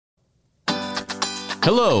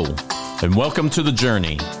Hello, and welcome to The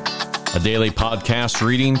Journey, a daily podcast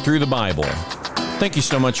reading through the Bible. Thank you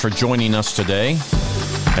so much for joining us today.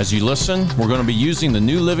 As you listen, we're going to be using the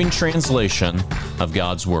New Living Translation of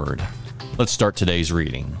God's Word. Let's start today's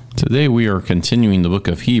reading. Today we are continuing the book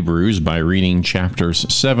of Hebrews by reading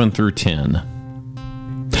chapters 7 through 10.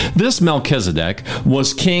 This Melchizedek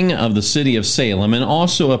was king of the city of Salem and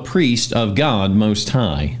also a priest of God Most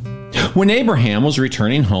High. When Abraham was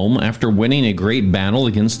returning home after winning a great battle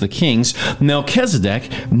against the kings,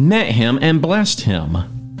 Melchizedek met him and blessed him.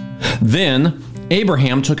 Then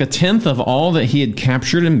Abraham took a tenth of all that he had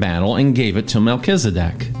captured in battle and gave it to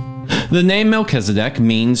Melchizedek. The name Melchizedek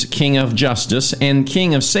means king of justice, and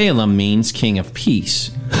king of Salem means king of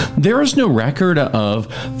peace. There is no record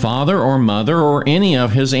of father or mother or any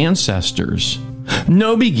of his ancestors.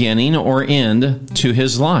 No beginning or end to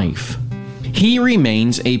his life. He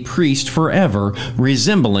remains a priest forever,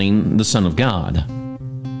 resembling the Son of God.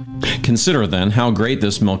 Consider then how great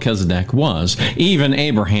this Melchizedek was. Even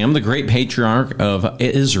Abraham, the great patriarch of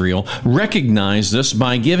Israel, recognized this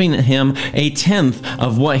by giving him a tenth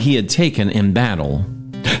of what he had taken in battle.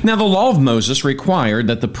 Now the law of Moses required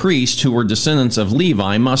that the priests who were descendants of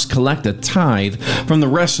Levi must collect a tithe from the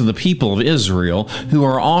rest of the people of Israel, who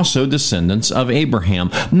are also descendants of Abraham.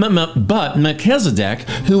 But Melchizedek,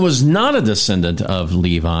 who was not a descendant of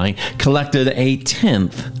Levi, collected a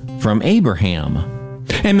tenth from Abraham.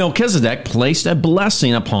 And Melchizedek placed a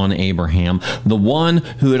blessing upon Abraham, the one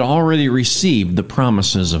who had already received the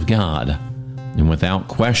promises of God. And without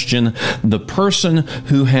question, the person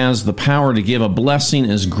who has the power to give a blessing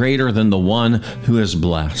is greater than the one who is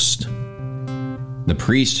blessed. The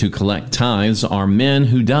priests who collect tithes are men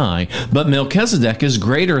who die, but Melchizedek is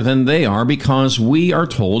greater than they are because we are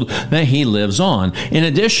told that he lives on. In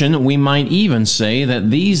addition, we might even say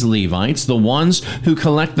that these Levites, the ones who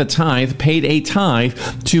collect the tithe, paid a tithe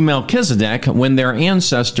to Melchizedek when their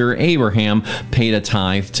ancestor Abraham paid a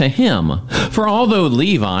tithe to him. For although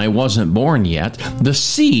Levi wasn't born yet, the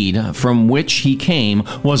seed from which he came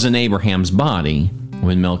was in Abraham's body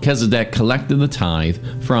when Melchizedek collected the tithe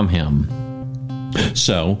from him.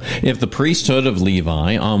 So, if the priesthood of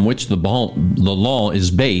Levi, on which the law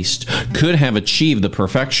is based, could have achieved the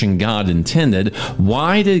perfection God intended,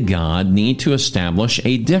 why did God need to establish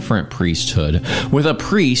a different priesthood with a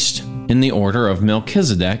priest in the order of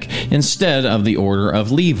Melchizedek instead of the order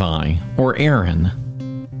of Levi or Aaron?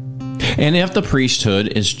 And if the priesthood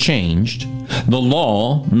is changed, the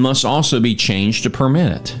law must also be changed to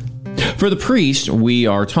permit it. For the priest we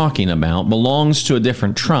are talking about belongs to a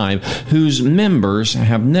different tribe whose members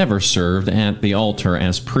have never served at the altar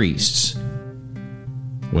as priests.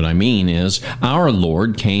 What I mean is, our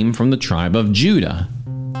Lord came from the tribe of Judah,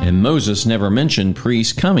 and Moses never mentioned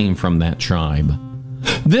priests coming from that tribe.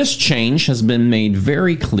 This change has been made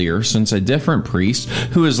very clear since a different priest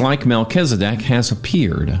who is like Melchizedek has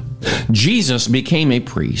appeared. Jesus became a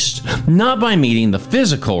priest, not by meeting the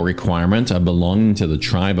physical requirement of belonging to the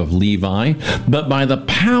tribe of Levi, but by the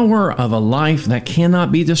power of a life that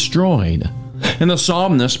cannot be destroyed. And the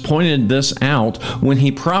psalmist pointed this out when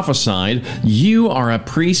he prophesied, "You are a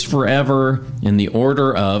priest forever in the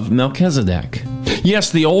order of Melchizedek."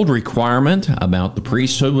 Yes, the old requirement about the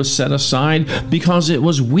priesthood was set aside because it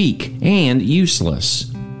was weak and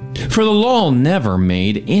useless. For the law never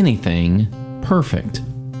made anything perfect.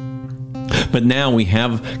 But now we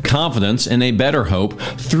have confidence in a better hope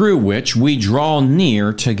through which we draw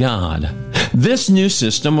near to God. This new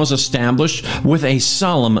system was established with a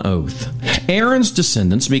solemn oath. Aaron's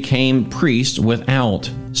descendants became priests without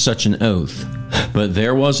such an oath. But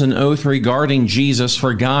there was an oath regarding Jesus,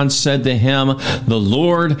 for God said to him, "The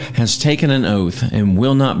Lord has taken an oath and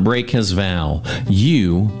will not break his vow.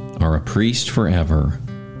 You are a priest forever."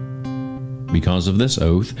 Because of this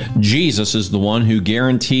oath, Jesus is the one who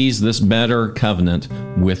guarantees this better covenant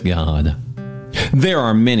with God. There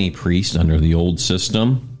are many priests under the old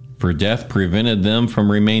system, for death prevented them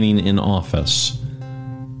from remaining in office.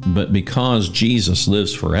 But because Jesus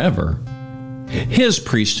lives forever, his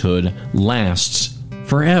priesthood lasts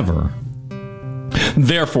forever.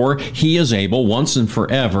 Therefore, he is able once and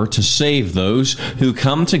forever to save those who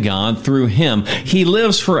come to God through him. He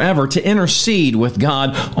lives forever to intercede with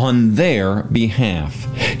God on their behalf.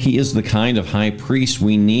 He is the kind of high priest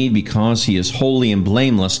we need because he is holy and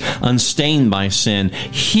blameless, unstained by sin.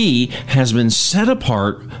 He has been set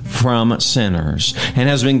apart from sinners and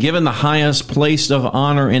has been given the highest place of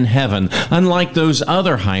honor in heaven. Unlike those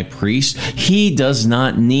other high priests, he does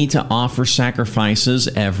not need to offer sacrifices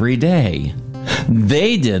every day.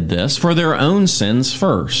 They did this for their own sins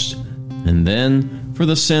first, and then for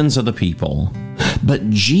the sins of the people.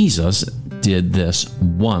 But Jesus did this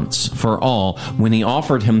once for all when he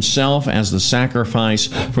offered himself as the sacrifice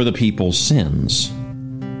for the people's sins.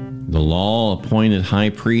 The law appointed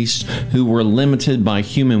high priests who were limited by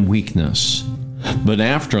human weakness. But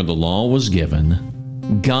after the law was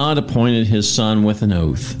given, God appointed his Son with an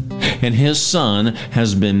oath, and his Son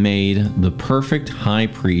has been made the perfect high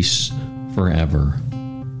priest forever.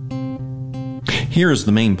 Here is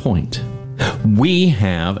the main point. We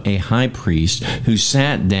have a high priest who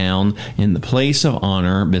sat down in the place of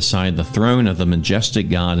honor beside the throne of the majestic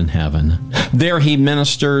God in heaven. There he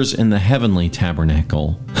ministers in the heavenly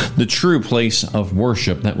tabernacle, the true place of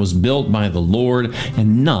worship that was built by the Lord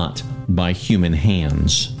and not by human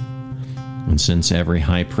hands. And since every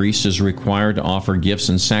high priest is required to offer gifts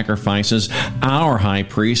and sacrifices, our high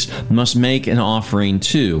priest must make an offering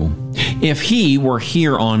too. If he were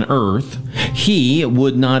here on earth, he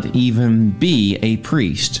would not even be a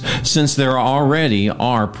priest, since there already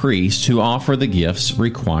are priests who offer the gifts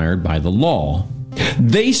required by the law.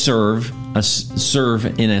 They serve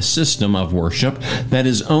in a system of worship that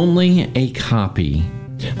is only a copy,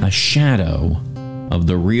 a shadow of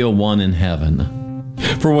the real one in heaven.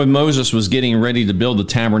 For when Moses was getting ready to build the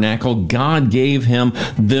tabernacle, God gave him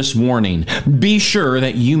this warning: be sure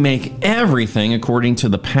that you make everything according to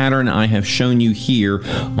the pattern I have shown you here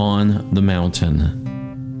on the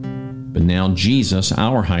mountain. But now Jesus,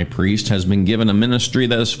 our high priest, has been given a ministry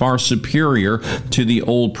that is far superior to the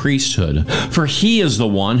old priesthood, for he is the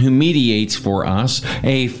one who mediates for us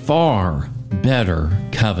a far better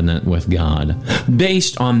covenant with God,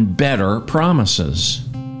 based on better promises.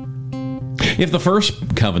 If the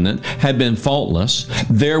first covenant had been faultless,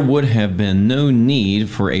 there would have been no need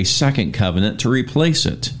for a second covenant to replace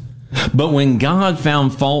it. But when God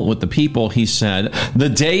found fault with the people, he said, "The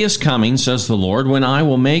day is coming, says the Lord, when I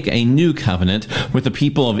will make a new covenant with the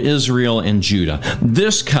people of Israel and Judah.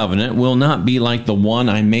 This covenant will not be like the one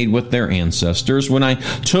I made with their ancestors when I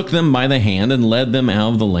took them by the hand and led them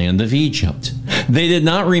out of the land of Egypt. They did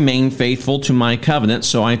not remain faithful to my covenant,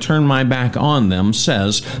 so I turned my back on them,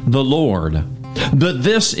 says the Lord. But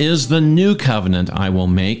this is the new covenant I will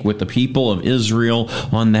make with the people of Israel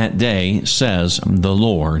on that day, says the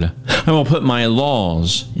Lord. I will put my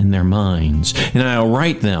laws in their minds, and I will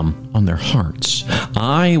write them on their hearts.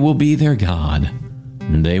 I will be their God,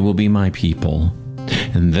 and they will be my people.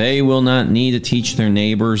 And they will not need to teach their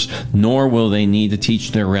neighbors, nor will they need to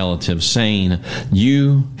teach their relatives, saying,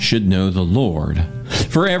 'You should know the Lord.'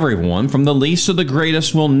 For everyone, from the least to the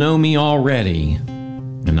greatest, will know me already.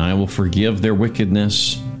 And I will forgive their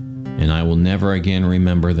wickedness, and I will never again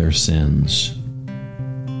remember their sins."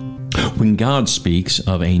 When God speaks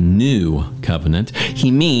of a new covenant,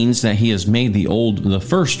 he means that he has made the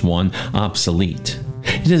first one, obsolete.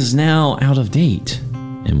 It is now out of date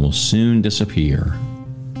and will soon disappear.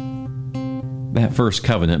 That first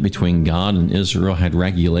covenant between God and Israel had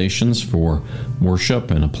regulations for worship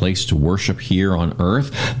and a place to worship here on earth.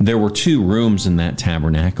 There were 2 rooms in that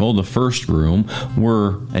tabernacle. The first room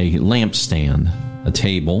were a lampstand, a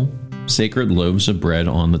table, sacred loaves of bread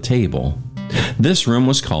on the table. This room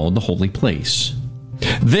was called the Holy Place.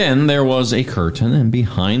 Then there was a curtain, and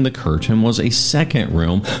behind the curtain was a second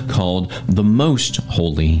room called the Most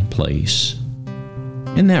Holy Place.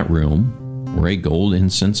 In that room were a gold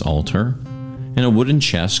incense altar and a wooden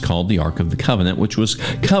chest called the Ark of the Covenant, which was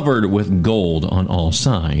covered with gold on all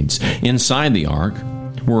sides. Inside the ark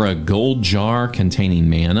were a gold jar containing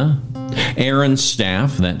manna, Aaron's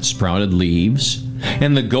staff that sprouted leaves,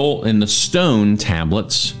 and the stone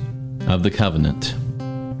tablets of the covenant.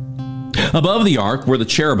 Above the ark were the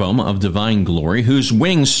cherubim of divine glory, whose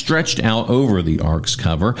wings stretched out over the ark's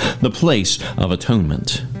cover, the place of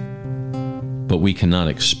atonement. But we cannot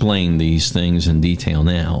explain these things in detail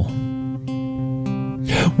now.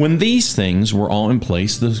 When these things were all in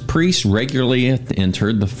place, the priests regularly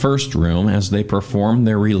entered the first room as they performed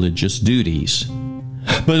their religious duties.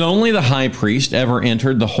 But only the high priest ever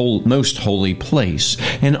entered the most holy place,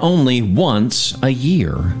 and only once a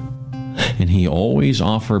year. And he always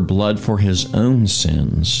offered blood for his own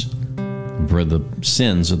sins, for the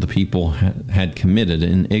sins of the people had committed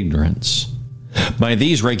in ignorance. By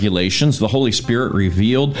these regulations, the Holy Spirit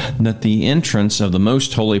revealed that the entrance of the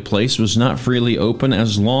most holy place was not freely open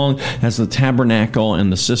as long as the tabernacle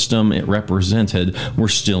and the system it represented were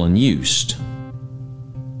still in use.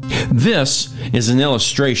 This is an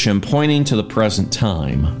illustration pointing to the present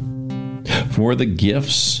time. For the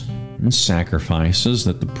gifts sacrifices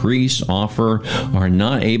that the priests offer are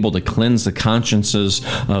not able to cleanse the consciences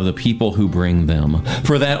of the people who bring them.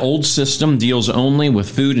 For that old system deals only with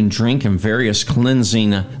food and drink and various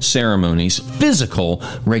cleansing ceremonies, physical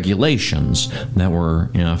regulations that were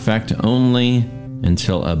in effect only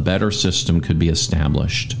until a better system could be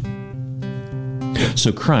established.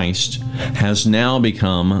 So Christ has now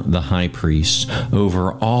become the high priest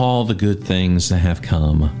over all the good things that have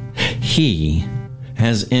come. He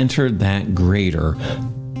has entered that greater,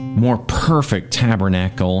 more perfect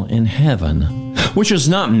tabernacle in heaven, which is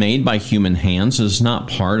not made by human hands, is not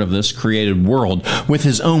part of this created world. With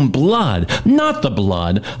his own blood, not the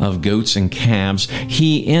blood of goats and calves,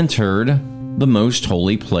 he entered the most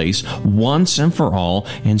holy place once and for all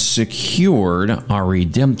and secured our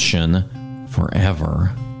redemption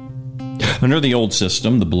forever. Under the old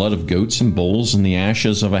system, the blood of goats and bulls and the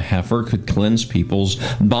ashes of a heifer could cleanse people's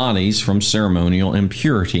bodies from ceremonial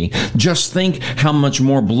impurity. Just think how much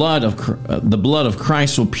more the blood of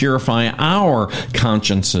Christ will purify our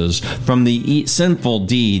consciences from the sinful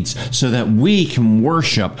deeds so that we can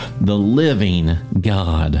worship the living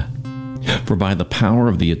God. For by the power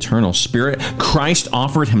of the eternal Spirit, Christ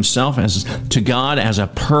offered himself to God as a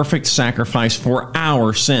perfect sacrifice for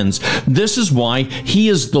our sins. This is why he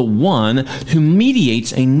is the one who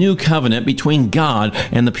mediates a new covenant between God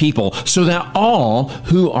and the people, so that all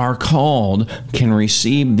who are called can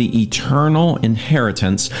receive the eternal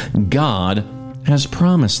inheritance God has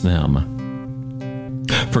promised them.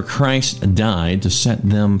 For Christ died to set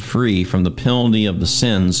them free from the penalty of the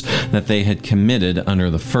sins that they had committed under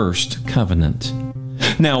the first covenant.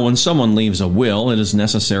 Now, when someone leaves a will, it is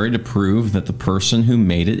necessary to prove that the person who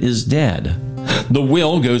made it is dead. The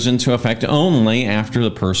will goes into effect only after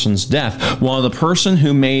the person's death. While the person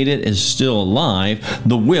who made it is still alive,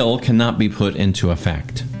 the will cannot be put into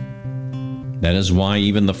effect. That is why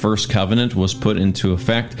even the first covenant was put into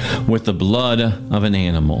effect with the blood of an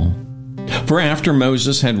animal. For after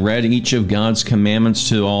Moses had read each of God's commandments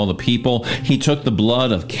to all the people, he took the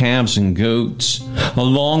blood of calves and goats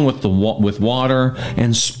along with water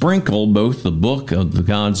and sprinkled both the book of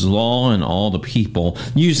God's law and all the people,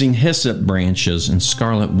 using hyssop branches and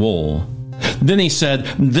scarlet wool. Then he said,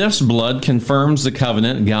 "This blood confirms the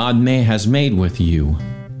covenant God has made with you."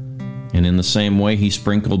 And in the same way, he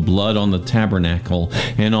sprinkled blood on the tabernacle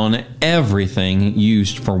and on everything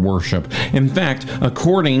used for worship. In fact,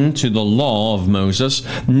 according to the law of Moses,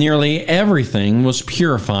 nearly everything was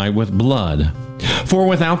purified with blood. For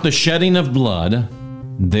without the shedding of blood,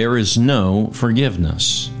 there is no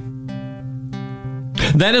forgiveness.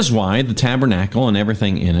 That is why the tabernacle and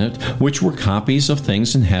everything in it, which were copies of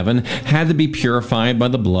things in heaven, had to be purified by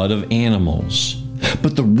the blood of animals.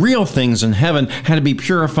 But the real things in heaven had to be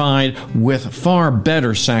purified with far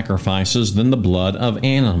better sacrifices than the blood of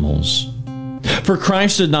animals. For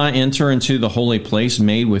Christ did not enter into the holy place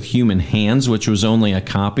made with human hands, which was only a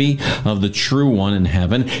copy of the true one in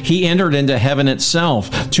heaven. He entered into heaven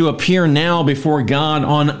itself to appear now before God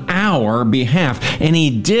on our behalf. And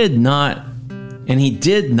he did not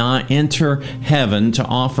enter heaven to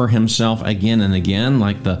offer himself again and again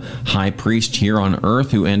like the high priest here on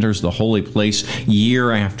earth who enters the holy place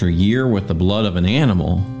year after year with the blood of an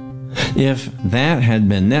animal. If that had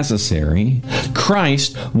been necessary,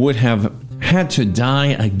 Christ would have had to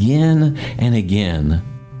die again and again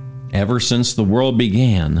ever since the world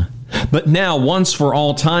began. But now, once for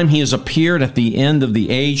all time, he has appeared at the end of the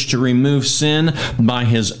age to remove sin by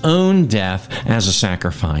his own death as a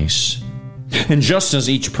sacrifice. And just as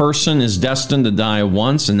each person is destined to die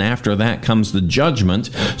once, and after that comes the judgment,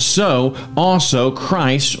 so also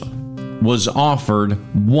Christ was offered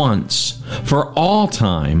once for all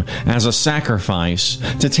time as a sacrifice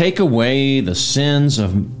to take away the sins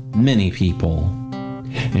of many people.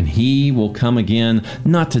 And he will come again,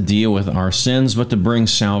 not to deal with our sins, but to bring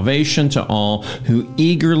salvation to all who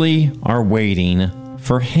eagerly are waiting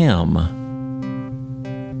for him.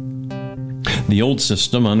 The old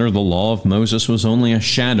system under the law of Moses was only a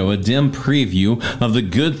shadow, a dim preview of the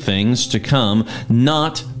good things to come,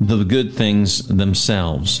 not the good things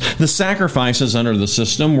themselves. The sacrifices under the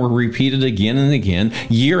system were repeated again and again,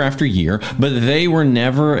 year after year, but they were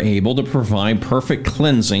never able to provide perfect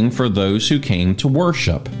cleansing for those who came to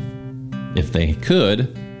worship. If they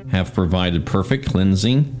could have provided perfect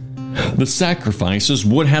cleansing, the sacrifices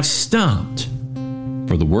would have stopped,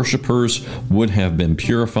 for the worshipers would have been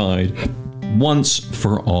purified once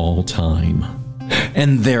for all time,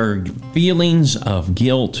 and their feelings of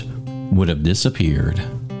guilt would have disappeared.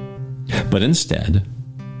 But instead,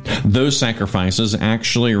 those sacrifices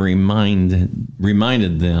actually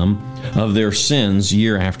reminded them of their sins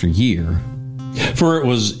year after year. For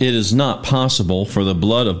it is not possible for the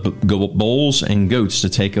blood of bulls and goats to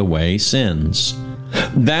take away sins.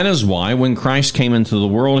 That is why when Christ came into the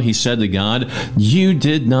world, he said to God, "You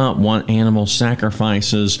did not want animal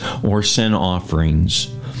sacrifices or sin offerings,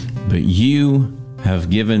 but you have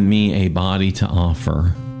given me a body to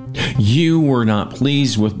offer. You were not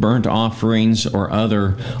pleased with burnt offerings or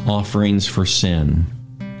other offerings for sin."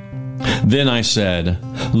 Then I said,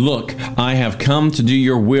 "Look, I have come to do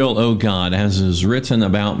your will, O God, as is written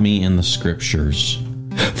about me in the Scriptures."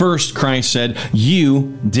 First, Christ said,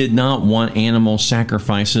 "You did not want animal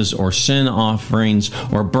sacrifices or sin offerings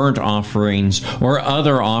or burnt offerings or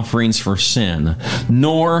other offerings for sin,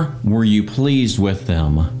 nor were you pleased with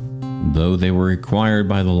them, though they were required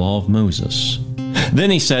by the law of Moses."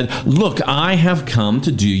 Then he said, "Look, I have come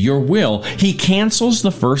to do your will." He cancels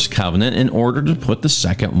the first covenant in order to put the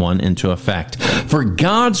second one into effect. For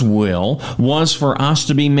God's will was for us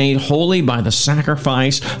to be made holy by the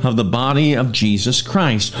sacrifice of the body of Jesus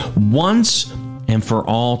Christ, once and for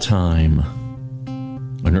all time.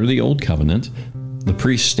 Under the old covenant, the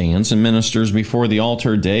priest stands and ministers before the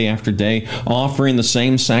altar day after day, offering the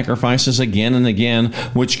same sacrifices again and again,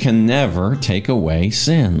 which can never take away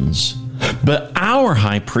sins. But our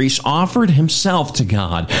high priest offered himself to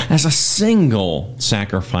God as a single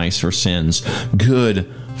sacrifice for sins, good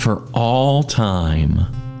for all time.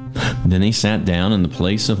 Then he sat down in the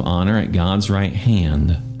place of honor at God's right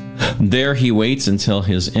hand. There he waits until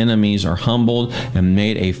his enemies are humbled and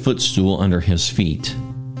made a footstool under his feet.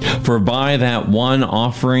 For by that one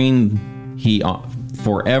offering he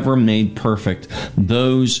forever made perfect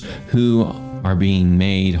those who are being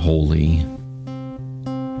made holy.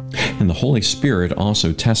 And the Holy Spirit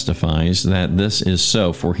also testifies that this is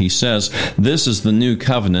so, for he says, "This is the new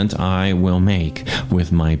covenant I will make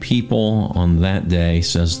with my people on that day,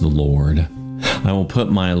 says the Lord. I will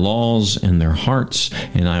put my laws in their hearts,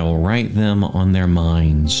 and I will write them on their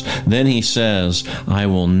minds." Then he says, "I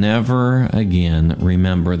will never again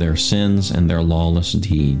remember their sins and their lawless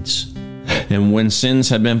deeds." And when sins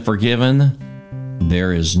have been forgiven,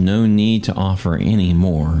 there is no need to offer any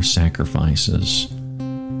more sacrifices.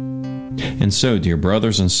 And so, dear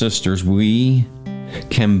brothers and sisters, we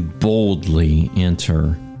can boldly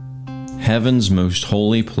enter heaven's most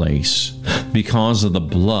holy place because of the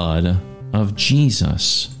blood of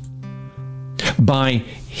Jesus. By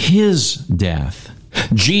his death,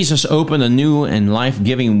 Jesus opened a new and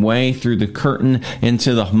life-giving way through the curtain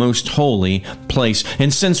into the most holy place.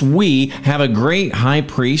 And since we have a great high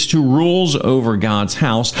priest who rules over God's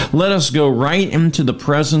house, let us go right into the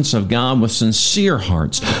presence of God with sincere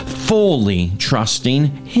hearts, fully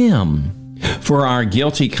trusting him. For our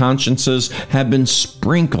guilty consciences have been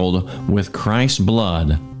sprinkled with Christ's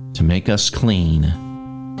blood to make us clean,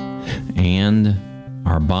 and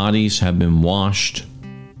our bodies have been washed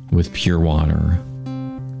with pure water.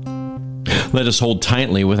 Let us hold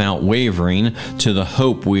tightly without wavering to the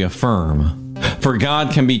hope we affirm. For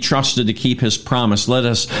God can be trusted to keep his promise. Let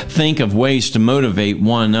us think of ways to motivate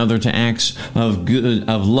one another to acts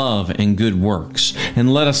of love and good works.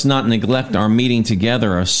 And let us not neglect our meeting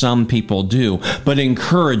together as some people do, but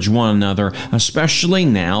encourage one another, especially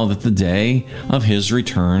now that the day of his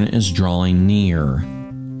return is drawing near.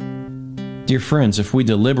 Dear friends, if we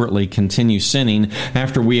deliberately continue sinning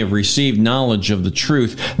after we have received knowledge of the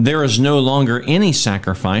truth, there is no longer any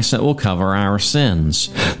sacrifice that will cover our sins.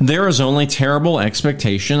 There is only terrible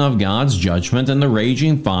expectation of God's judgment and the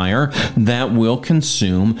raging fire that will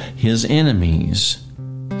consume his enemies.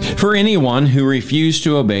 For anyone who refused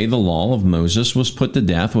to obey the law of Moses was put to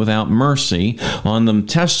death without mercy on the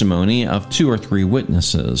testimony of 2 or 3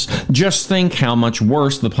 witnesses. Just think how much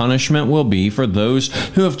worse the punishment will be for those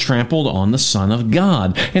who have trampled on the Son of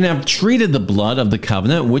God and have treated the blood of the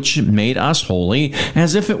covenant which made us holy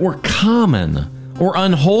as if it were common or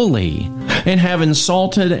unholy, and have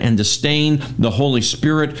insulted and disdained the Holy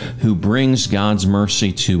Spirit who brings God's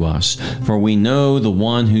mercy to us. For we know the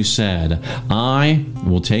one who said, "I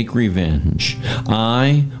will take revenge.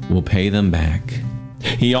 I will pay them back."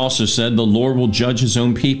 He also said, "The Lord will judge his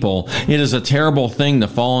own people." It is a terrible thing to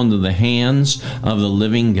fall into the hands of the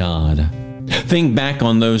living God. Think back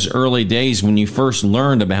on those early days when you first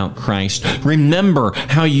learned about Christ. Remember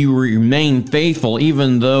how you remained faithful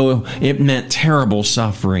even though it meant terrible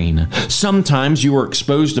suffering. Sometimes you were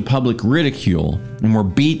exposed to public ridicule and were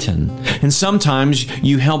beaten. And sometimes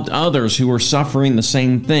you helped others who were suffering the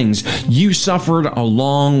same things. You suffered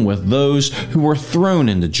along with those who were thrown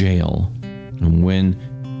into jail. And when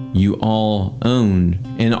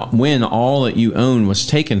all that you owned was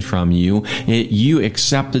taken from you, you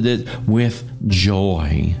accepted it with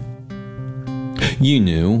joy. You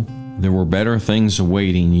knew there were better things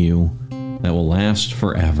awaiting you that will last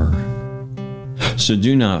forever. So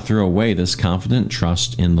do not throw away this confident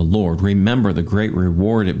trust in the Lord. Remember the great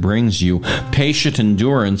reward it brings you. Patient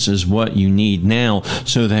endurance is what you need now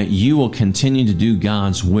so that you will continue to do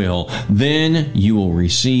God's will. Then you will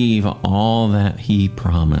receive all that He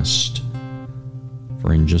promised.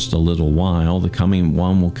 For in just a little while the coming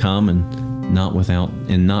one will come and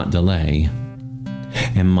not delay.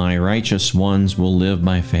 And my righteous ones will live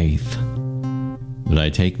by faith. But I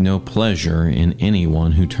take no pleasure in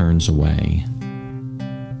anyone who turns away.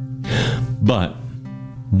 But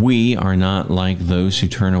we are not like those who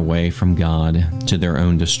turn away from God to their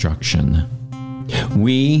own destruction.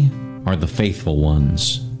 We are the faithful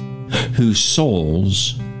ones, whose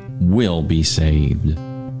souls will be saved.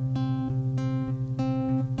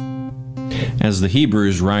 As the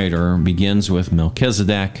Hebrews writer begins with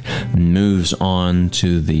Melchizedek, moves on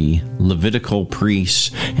to the Levitical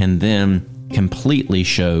priests, and then completely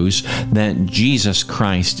shows that Jesus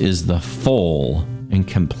Christ is the full and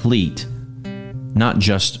complete, not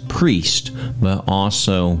just priest, but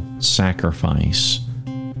also sacrifice.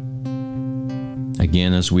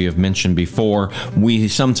 Again, as we have mentioned before, we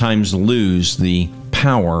sometimes lose the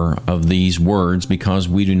power of these words because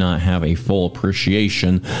we do not have a full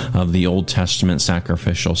appreciation of the Old Testament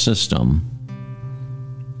sacrificial system.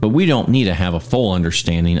 But we don't need to have a full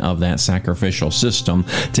understanding of that sacrificial system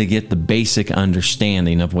to get the basic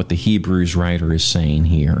understanding of what the Hebrews writer is saying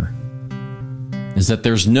here. Is that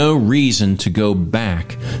there's no reason to go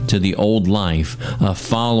back to the old life of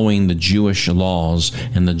following the Jewish laws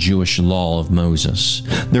and the Jewish law of Moses.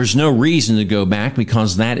 There's no reason to go back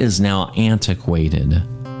because that is now antiquated.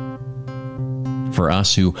 For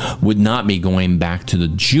us who would not be going back to the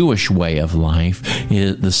Jewish way of life,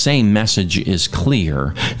 the same message is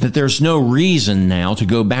clear, that there's no reason now to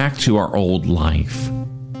go back to our old life.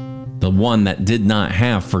 The one that did not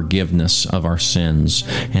have forgiveness of our sins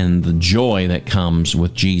and the joy that comes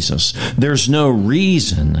with Jesus. There's no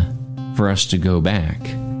reason for us to go back.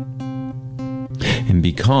 And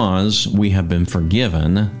because we have been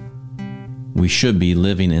forgiven, we should be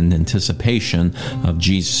living in anticipation of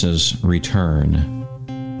Jesus' return.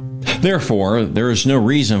 Therefore, there is no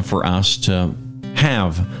reason for us to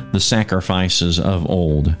have the sacrifices of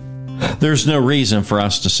old. There's no reason for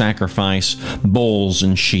us to sacrifice bulls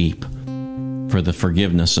and sheep for the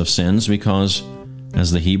forgiveness of sins because,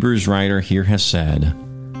 as the Hebrews writer here has said,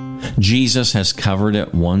 Jesus has covered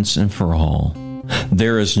it once and for all.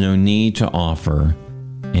 There is no need to offer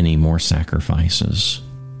any more sacrifices.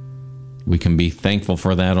 We can be thankful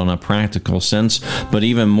for that on a practical sense, but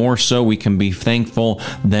even more so, we can be thankful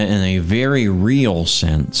that in a very real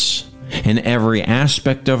sense, in every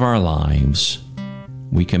aspect of our lives,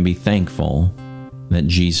 we can be thankful that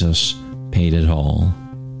Jesus paid it all.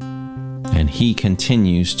 And He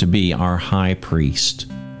continues to be our high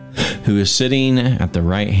priest, who is sitting at the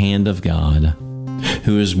right hand of God,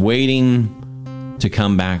 who is waiting to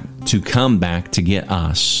come back to get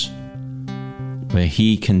us. But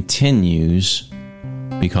He continues,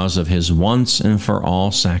 because of His once and for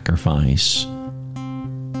all sacrifice,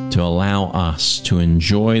 to allow us to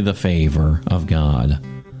enjoy the favor of God,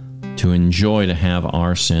 to enjoy to have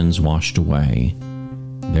our sins washed away.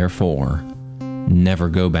 Therefore, never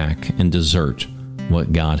go back and desert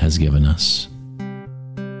what God has given us.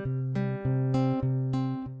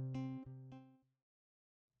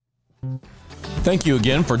 Thank you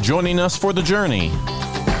again for joining us for the journey.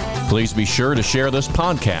 Please be sure to share this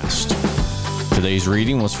podcast. Today's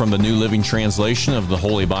reading was from the New Living Translation of the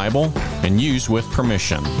Holy Bible and used with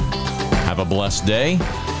permission. Have a blessed day,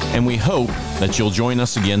 and we hope that you'll join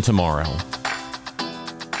us again tomorrow.